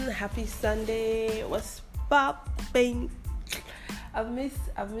Happy Sunday. What's popping? I've missed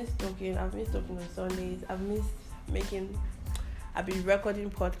talking. I've missed talking on Sundays. I've missed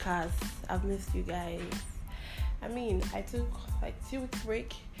recording podcasts. I've missed you guys. I took like 2 weeks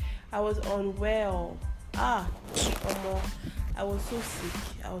break. I was unwell. I was so sick.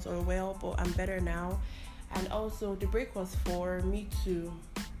 I was unwell, but I'm better now. And also the break was for me to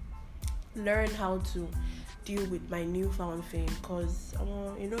learn how to deal with my newfound fame, because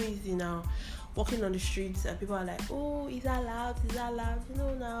easy now walking on the streets and people are like, oh, is that loud,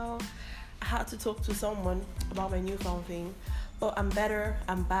 now I had to talk to someone about my newfound fame. But I'm better,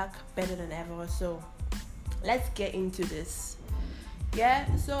 I'm back better than ever. So let's get into this.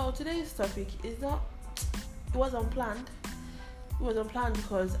 So today's topic it was unplanned. It was unplanned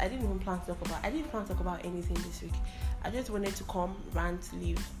because I didn't plan to talk about anything this week. I just wanted to come, rant,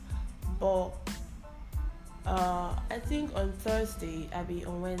 leave. But I think on Thursday,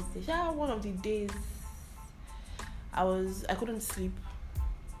 on Wednesday, one of the days I couldn't sleep.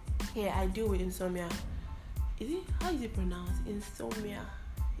 I deal with insomnia. How is it pronounced? Insomnia.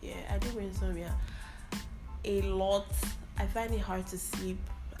 I deal with insomnia a lot. I find it hard to sleep.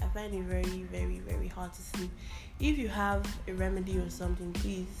 I find it very, very, very hard to sleep. If you have a remedy or something,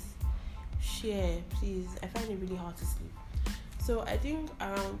 please share, please. I find it really hard to sleep. So I think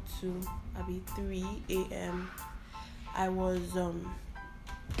around 3 a.m. I was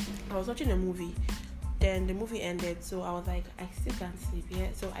watching a movie. Then the movie ended, so I was like, I still can't sleep.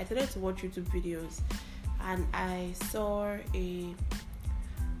 So I started to watch YouTube videos, and I saw a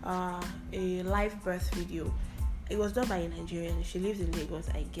live birth video. It was done by a Nigerian. She lives in Lagos,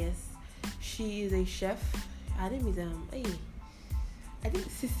 I guess. She is a chef. I think Sisi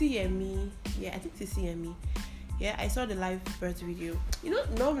Yemi. I think Sisi Yemi. I saw the live birth video.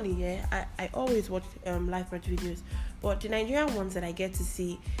 Normally, I always watch live birth videos, but the Nigerian ones that I get to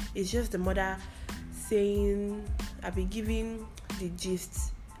see is just the mother saying, I'll be giving the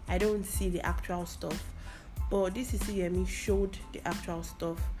gist. I don't see the actual stuff. But this Sisi Yemi showed the actual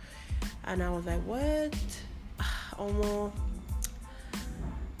stuff, and I was like, what?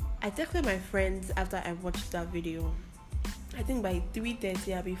 I texted my friends after I watched that video. I think by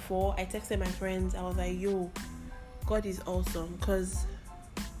 3:30 or before, I texted my friends. I was like, yo, God is awesome. Because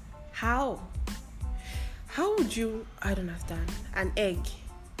how would you, I don't understand, an egg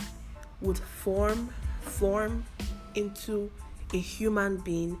would form into a human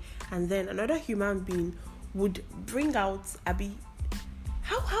being, and then another human being would bring out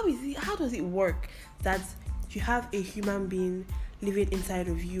how does it work that you have a human being living inside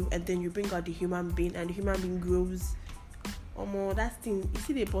of you, and then you bring out the human being, and the human being grows? That thing,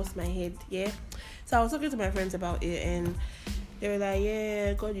 they bust my head. So I was talking to my friends about it, and they were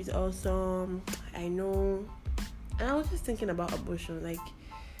like, God is awesome, I know. And I was just thinking about abortion. Like,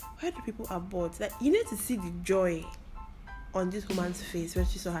 why do people abort? Like, you need to see the joy on this woman's face when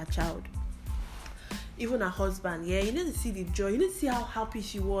she saw her child, even her husband. You need to see the joy. You need to see how happy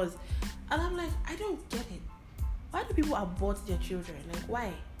she was. And I'm like, I don't get it. Why do people abort their children? Like,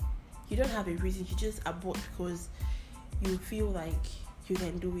 why? You don't have a reason. You just abort because you feel like you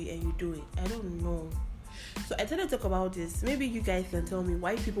can do it, and you do it. I don't know. So I started to talk about this. Maybe you guys can tell me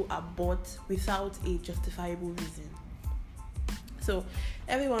why people abort without a justifiable reason. So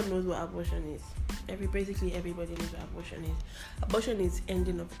everyone knows what abortion is. Basically everybody knows what abortion is. Abortion is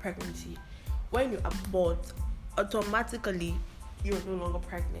ending of pregnancy. When you abort, automatically you're no longer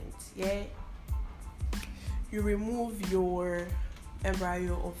pregnant. You remove your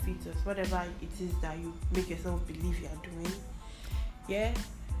embryo or fetus, whatever it is that you make yourself believe you are doing.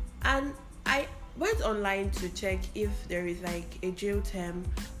 And I went online to check if there is like a jail term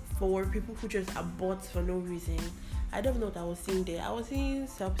for people who just abort for no reason. I don't know what I was seeing there. I was seeing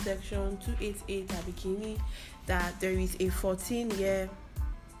subsection 288 bikini that there is a 14-year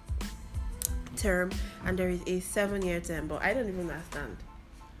term and there is a 7-year term, but I don't even understand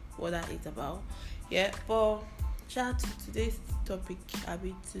what that is about. But shout to today's topic,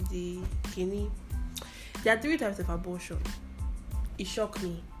 to the Guinea. There are 3 types of abortion. It shocked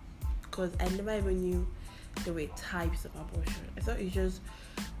me because I never even knew there were types of abortion. I thought you just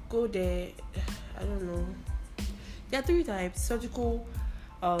go there. I don't know. There are 3 types: surgical,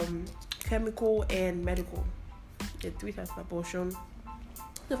 chemical, and medical. There are 3 types of abortion.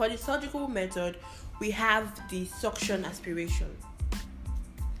 So for the surgical method, we have the suction aspiration.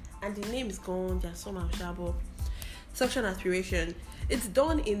 And the name is gone. There's so much trouble. Suction aspiration. It's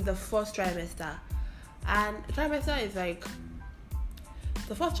done in the first trimester. And trimester is like,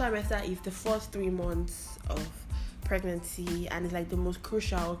 the first trimester is the first 3 months of pregnancy, and it's like the most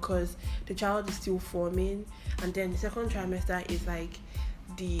crucial because the child is still forming. And then the second trimester is like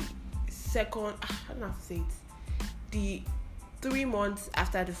the second, I don't have to say it, the 3 months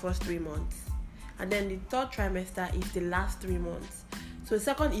after the first 3 months, and then the third trimester is the last 3 months. So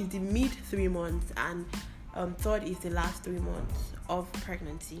second is the mid 3 months, and third is the last 3 months of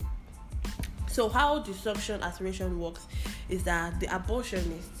pregnancy. So how the suction aspiration works is that the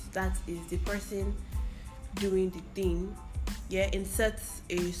abortionist, that is the person doing the thing, inserts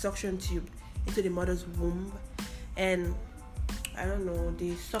a suction tube into the mother's womb, and I don't know,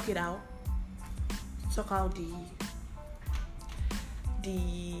 they suck out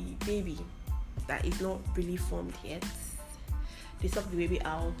the baby that is not really formed yet. They suck the baby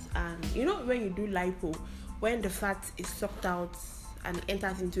out, and when you do lipo, when the fat is sucked out and it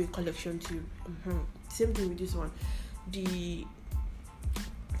enters into a collection tube, same thing with this one. The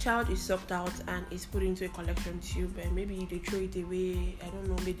child is sucked out and is put into a collection tube, and maybe they throw it away. I don't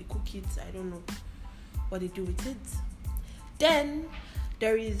know, maybe they cook it. I don't know what they do with it. Then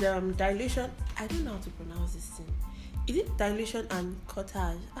there is dilation. I don't know how to pronounce this thing. Is it dilation and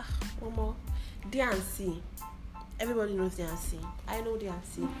cottage? One more. D&C. Everybody knows D&C. I know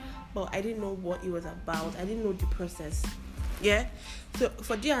D&C, but I didn't know what it was about. I didn't know the process. So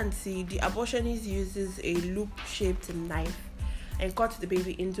for D&C, the abortionist uses a loop-shaped knife and cuts the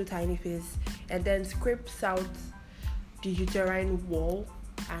baby into tiny pieces, and then scrapes out the uterine wall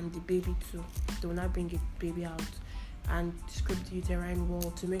and the baby too. They will not bring the baby out and scrape the uterine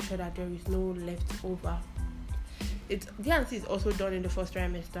wall to make sure that there is no leftover. D&C is also done in the first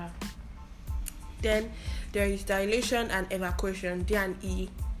trimester. Then there is dilation and evacuation, D&E.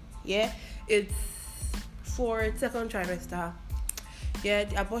 It's for second trimester. The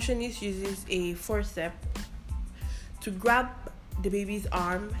abortionist uses a forceps to grab the baby's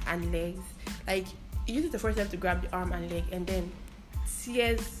arm and legs. Like, he uses the forceps to grab the arm and leg, and then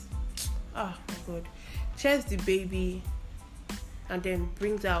tears the baby, and then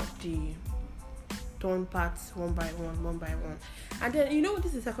brings out the torn parts one by one. And then this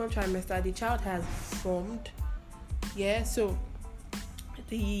is the second trimester. The child has formed. So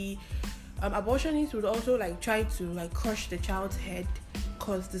the abortionist would also try to crush the child's head,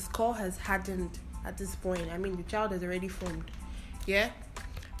 because the skull has hardened at this point. I mean, the child has already formed.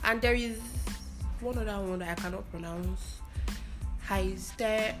 And there is one other one that I cannot pronounce.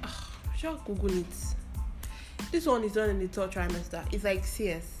 Sure, Google it. This one is done in the third trimester. It's like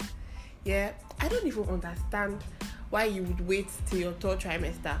CS. I don't even understand why you would wait till your third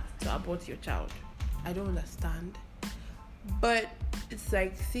trimester to abort your child. I don't understand. But it's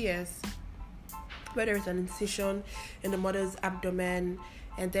like CS, where there is an incision in the mother's abdomen,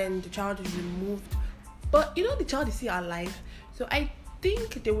 and then the child is removed. But the child is still alive. So I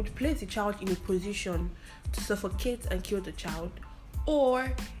think they would place the child in a position to suffocate and kill the child.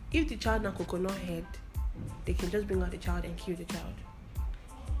 Or if the child has coconut head, they can just bring out the child and kill the child.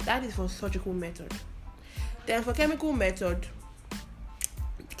 That is for surgical method. Then for chemical method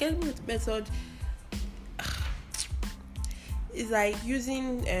is like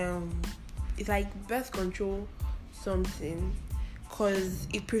using it's like birth control something, because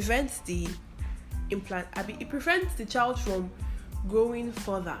it prevents the implant. It prevents the child from growing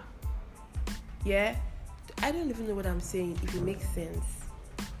further. I don't even know what I'm saying, if it makes sense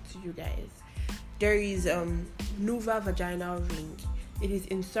to you guys. There is Nuva vaginal ring. It is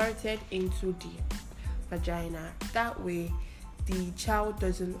inserted into the vagina. That way the child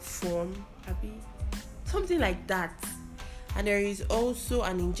doesn't form, something like that. And there is also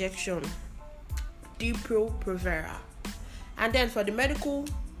an injection, Depo-Provera. And then for the medical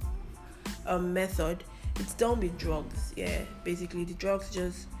method, it's done with drugs. Basically the drugs,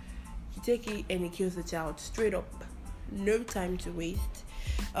 just you take it and it kills the child straight up, no time to waste.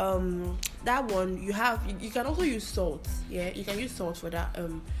 That one you can also use salt. You can use salt for that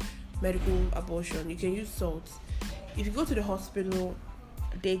medical abortion. You can use salt. If you go to the hospital,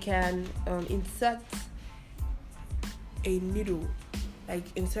 they can insert a needle,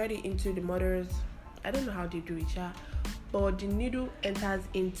 insert it into the mother's, I don't know how they do it, but the needle enters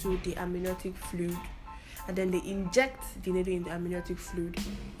into the amniotic fluid, and then they inject the needle in the amniotic fluid,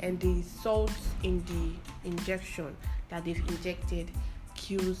 and the salt in the injection that they've injected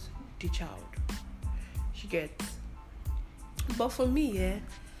kills the child. She gets. But for me,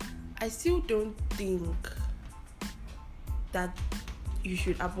 I still don't think that you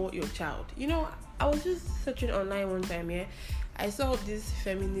should abort your child. I was just searching online one time. I saw this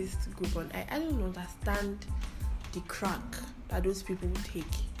feminist group on. I don't understand the crack that those people take.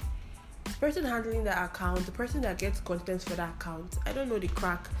 The person handling that account, the person that gets content for that account, I don't know the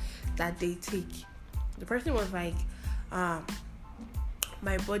crack that they take. The person was like,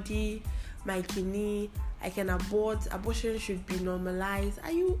 my body, my kidney, I can abort. Abortion should be normalized.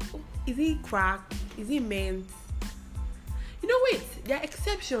 Is it crack? Is it meant? Wait, there are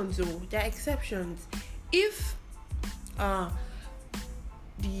exceptions though. There are exceptions. If the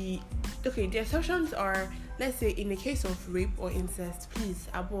exceptions are, let's say, in a case of rape or incest, please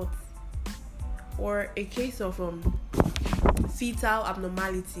abort. Or a case of fetal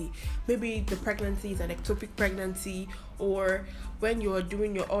abnormality, maybe the pregnancy is an ectopic pregnancy, or when you're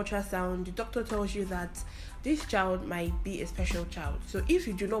doing your ultrasound, the doctor tells you that this child might be a special child. So if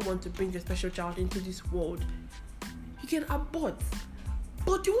you do not want to bring the special child into this world, you can abort.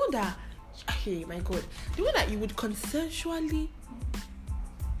 But the one that, hey my God, the one that you would consensually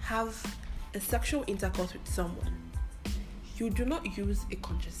have a sexual intercourse with someone, you do not use a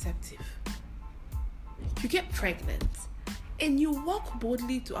contraceptive. You get pregnant and you walk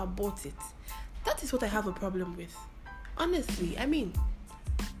boldly to abort it. That is what I have a problem with. Honestly, I mean,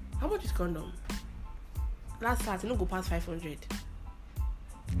 how much is condom? Last, you don't go past 500.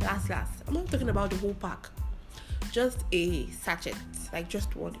 Last. I'm not talking about the whole pack. Just a sachet, like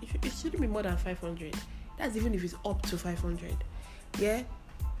just one. It shouldn't be more than 500. That's even if it's up to 500. Yeah?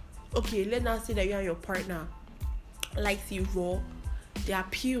 Okay, let's now say that you and your partner likes you raw. There are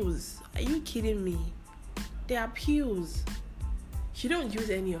pills. Are you kidding me? There are pills. You don't use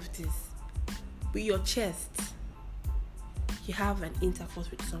any of this. With your chest, you have an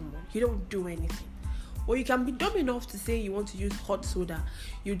intercourse with someone. You don't do anything. Or you can be dumb enough to say you want to use hot soda.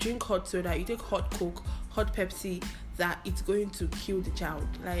 You drink hot soda, you take hot Coke, hot Pepsi, that it's going to kill the child.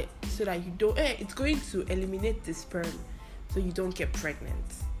 Like, so that you don't, it's going to eliminate the sperm so you don't get pregnant.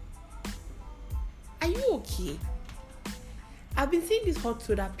 Are you okay? I've been seeing this hot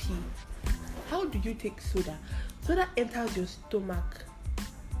soda pee. How do you take soda? Soda enters your stomach.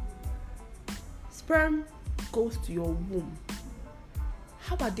 Sperm goes to your womb.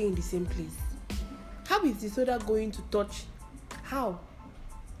 How are they in the same place? How is the soda going to touch? How?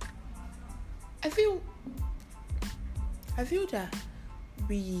 I feel that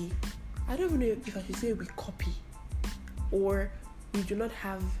I don't even know if I should say we copy, or we do not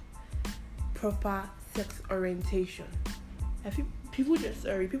have proper sex orientation. I feel people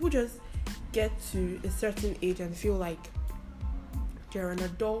just get to a certain age and feel like they're an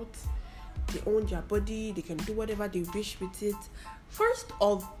adult, they own their body, they can do whatever they wish with it. First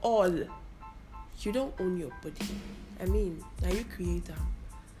of all, you don't own your body. I mean, are you creator?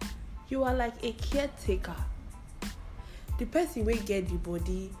 You are like a caretaker. The person will get the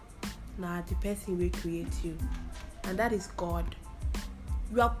body, the person will create you, and that is God.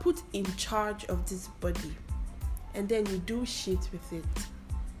 You are put in charge of this body, and then you do shit with it.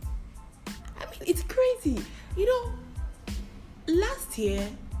 I mean, it's crazy. Last year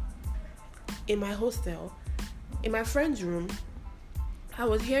in my hostel, in my friend's room, I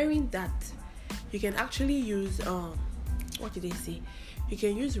was hearing that you can actually use what did they say? You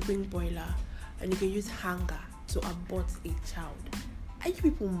can use ring boiler and you can use hanger to abort a child. Are you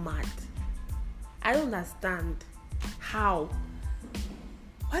people mad? I don't understand. How?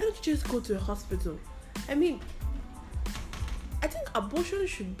 Why don't you just go to a hospital? I mean, I think abortion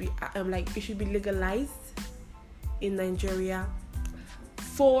should be it should be legalized in Nigeria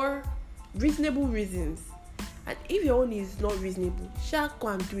for reasonable reasons. And if your own is not reasonable, go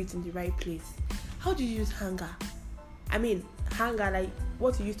and do it in the right place. How do you use hanger? I mean, hanger like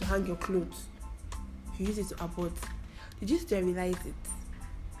what you use to hang your clothes. You use it to abort. Did you sterilize it?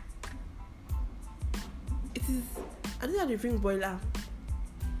 It is. I think that the ring boiler.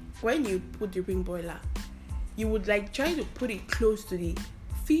 When you put the ring boiler, you would try to put it close to the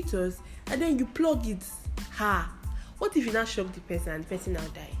fetus, and then you plug it. What if you now shock the person and the person now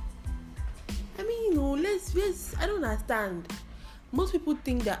die? I mean, let's. I don't understand. Most people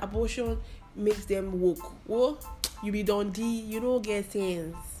think that abortion makes them woke. Well, you be Dundee, you don't get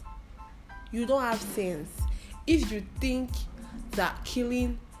sense. You don't have sense. If you think that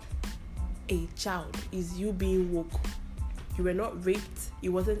killing a child is you being woke, you were not raped, it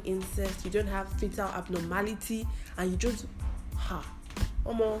wasn't incest, you don't have fetal abnormality, and you just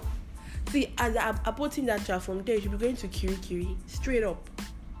see, as I'm aborting that child, from there you should be going to Kiri straight up,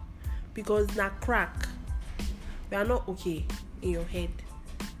 because na crack. We are not okay in your head.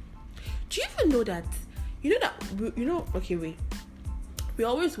 Do you even know that? Okay, wait. We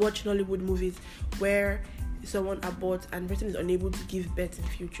always watch Nollywood movies where someone aborts and the person is unable to give birth in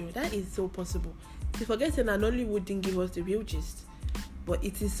future. That is so possible. See, forgetting that Nollywood didn't give us the real gist, but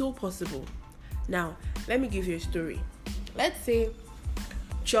it is so possible. Now, let me give you a story. Let's say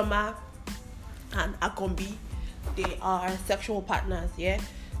Choma and Akombi, they are sexual partners, yeah?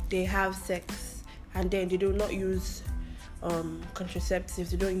 They have sex and then they do not use contraceptives,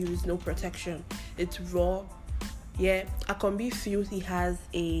 they don't use no protection. it's raw. Yeah, Akombi feels he has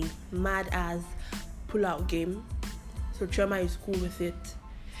a mad ass pull-out game, so Chioma is cool with it.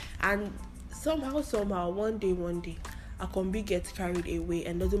 And somehow, one day, Akombi gets carried away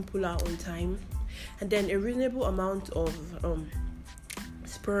and doesn't pull out on time, and then a reasonable amount of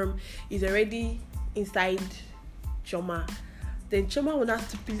sperm is already inside Chioma. Then Chioma will have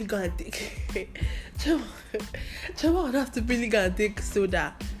to really go and take Chioma will have to really go and take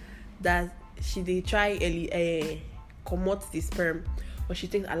soda that they try commot the sperm, or she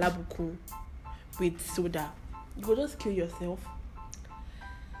takes alabukun with soda. You go just kill yourself.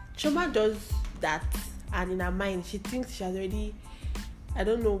 Chioma does that, and in her mind she thinks she has already, I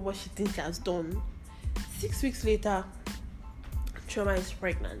don't know what she thinks she has done. 6 weeks later, Chioma is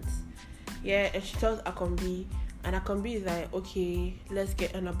pregnant. Yeah, and she tells Akombi, and Akombi is like, okay, let's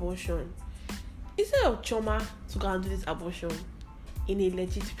get an abortion. Instead of Chioma to go and do this abortion in a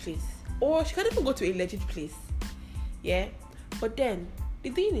legit place, or she can even go to a legit place. Yeah, but then the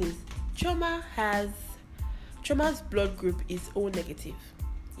thing is, Chioma's blood group is O negative.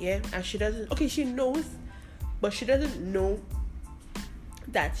 Yeah, and she knows, but she doesn't know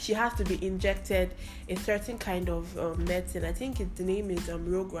that she has to be injected a certain kind of medicine. I think the name is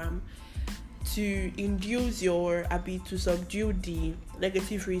Rogram, to induce to subdue the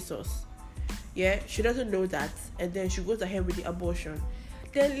negative resource. Yeah, she doesn't know that, and then she goes ahead with the abortion.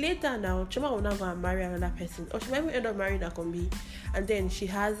 Then later now, Chioma will now go and marry another person, or she might even end up marrying Akombi, and then she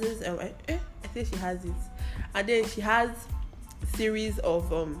has this. I say she has this, and then she has series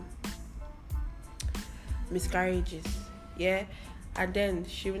of miscarriages. Yeah, and then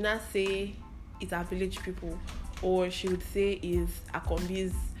she will not say it's our village people, or she would say it's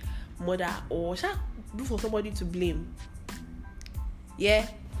Akombi's mother, or she look for somebody to blame. Yeah,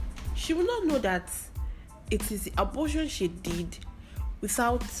 she will not know that it is the abortion she did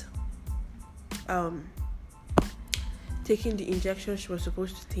without taking the injection she was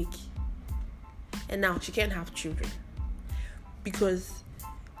supposed to take, and now she can't have children because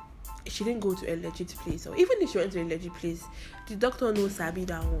she didn't go to a legit place. Or even if she went to a legit place, the doctor knows Sabi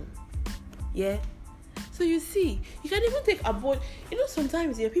that one. Yeah, so you see, you can even take abort.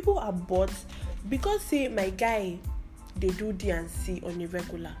 Sometimes people abort because, say, my guy, they do D&C on a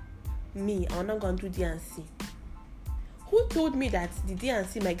regular. Me, I'm not going to do D&C. Who told me that the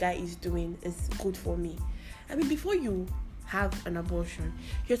D&C my guy is doing is good for me? I mean, before you have an abortion,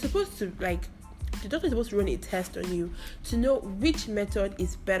 you're supposed to, the doctor is supposed to run a test on you to know which method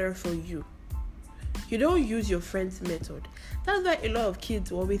is better for you. You don't use your friend's method. That's why a lot of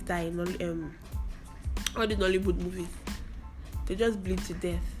kids will always die in all the Nollywood movies. They just bleed to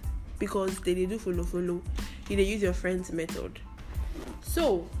death because they do follow. They use your friend's method.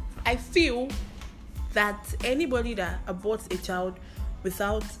 So I feel that anybody that aborts a child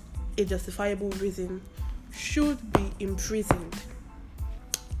without a justifiable reason should be imprisoned.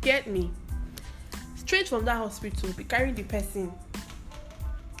 Get me? Straight from that hospital, be carrying the person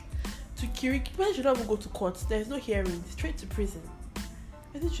to Kiriki. People should not even go to court. There's no hearing. Straight to prison.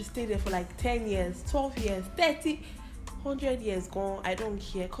 I think should stay there for 10 years, 12 years, 30, 100 years gone. I don't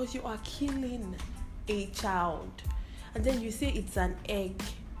care, because you are killing a child. And then you say it's an egg.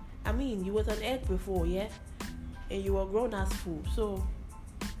 I mean, you was an egg before, yeah? And you were grown as fool. So,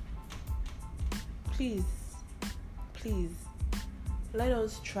 please, let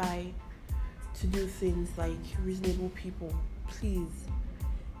us try to do things like reasonable people. Please.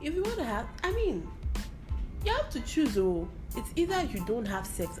 If you want to have, you have to choose. It's either you don't have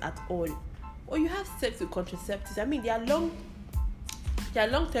sex at all, or you have sex with contraceptives. There are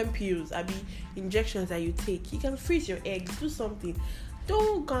long-term pills, injections that you take. You can freeze your eggs, do something.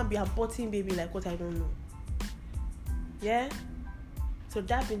 Don't go and be aborting baby like what I don't know. Yeah? So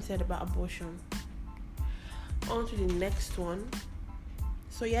that being said about abortion, on to the next one.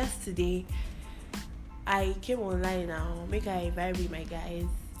 So yesterday, I came online now, make I vibe with my guys,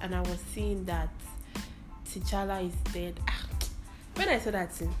 and I was seeing that T'Challa is dead. When I saw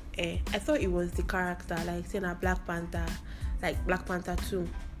that thing, I thought it was the character, saying a Black Panther, Black Panther 2.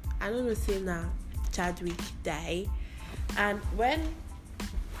 I don't know, saying Chadwick die. And when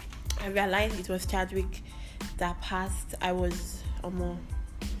I realized it was Chadwick that passed, I was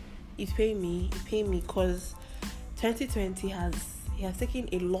it paid me because 2020 has taken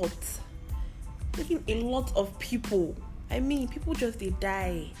a lot of people. People just they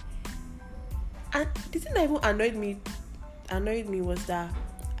die. And the thing that even annoyed me was that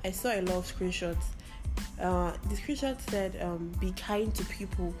I saw a lot of screenshots. The screenshot said, be kind to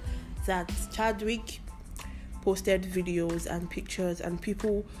people, that Chadwick posted videos and pictures and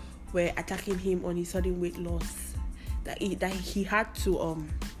people were attacking him on his sudden weight loss, that he had to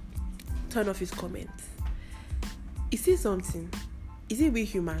turn off his comments. You see something? You see, we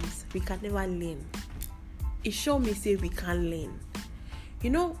humans, we can never learn. It sure me say we can learn. You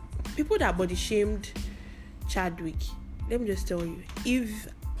know, people that body shamed Chadwick, let me just tell you, if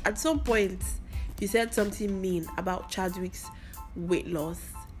at some point you said something mean about Chadwick's weight loss,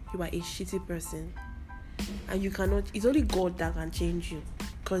 you are a shitty person. And you cannot, it's only God that can change you.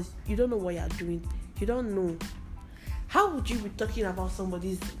 Because you don't know what you're doing. You don't know. How would you be talking about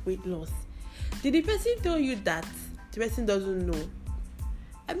somebody's weight loss? Did the person tell you that the person doesn't know?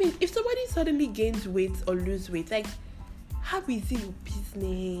 I mean, if somebody suddenly gains weight or lose weight, like, how is it your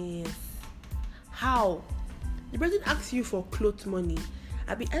business? How? The person asks you for clothes money.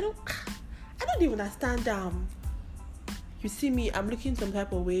 I mean, I don't even understand them. You see me, I'm looking some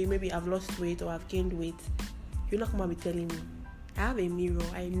type of way. Maybe I've lost weight or I've gained weight. You're not going to be telling me. I have a mirror.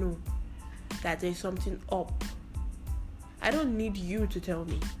 I know that there's something up. I don't need you to tell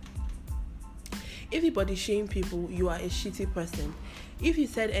me. If you body shame people, you are a shitty person. If you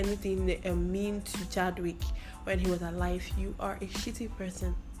said anything mean to Chadwick when he was alive, you are a shitty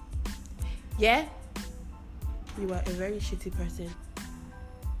person. Yeah? You are a very shitty person.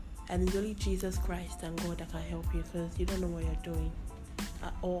 And it's only Jesus Christ and God that can help you, because you don't know what you're doing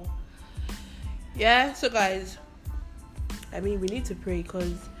at all. Yeah, so guys, I mean, we need to pray,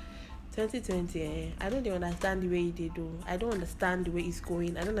 because 2020, I don't even understand the way they do. I don't understand the way it's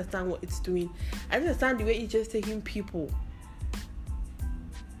going. I don't understand what it's doing. I don't understand the way it's just taking people.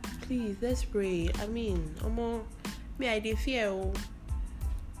 Please, let's pray. I mean, me, I did fear.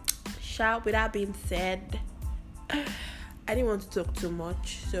 Shout. With that being said, I didn't want to talk too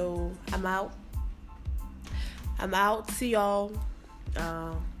much, so I'm out. See y'all.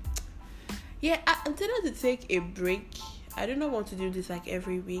 I'm tempted to take a break. I do not want to do this like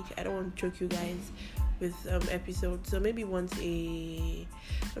every week. I don't want to choke you guys with episodes. So maybe or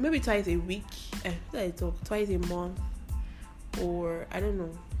maybe twice a week. Twice a month, or I don't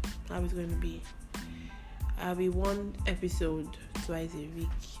know how it's going to be. I'll be one episode twice a week.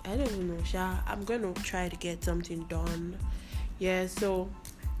 I don't even know. I'm going to try to get something done. Yeah. So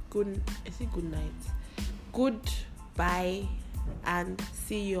good night. Goodbye, and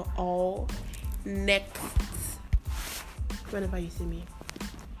see you all next. Whenever you see me,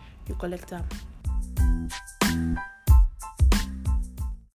 you collect them.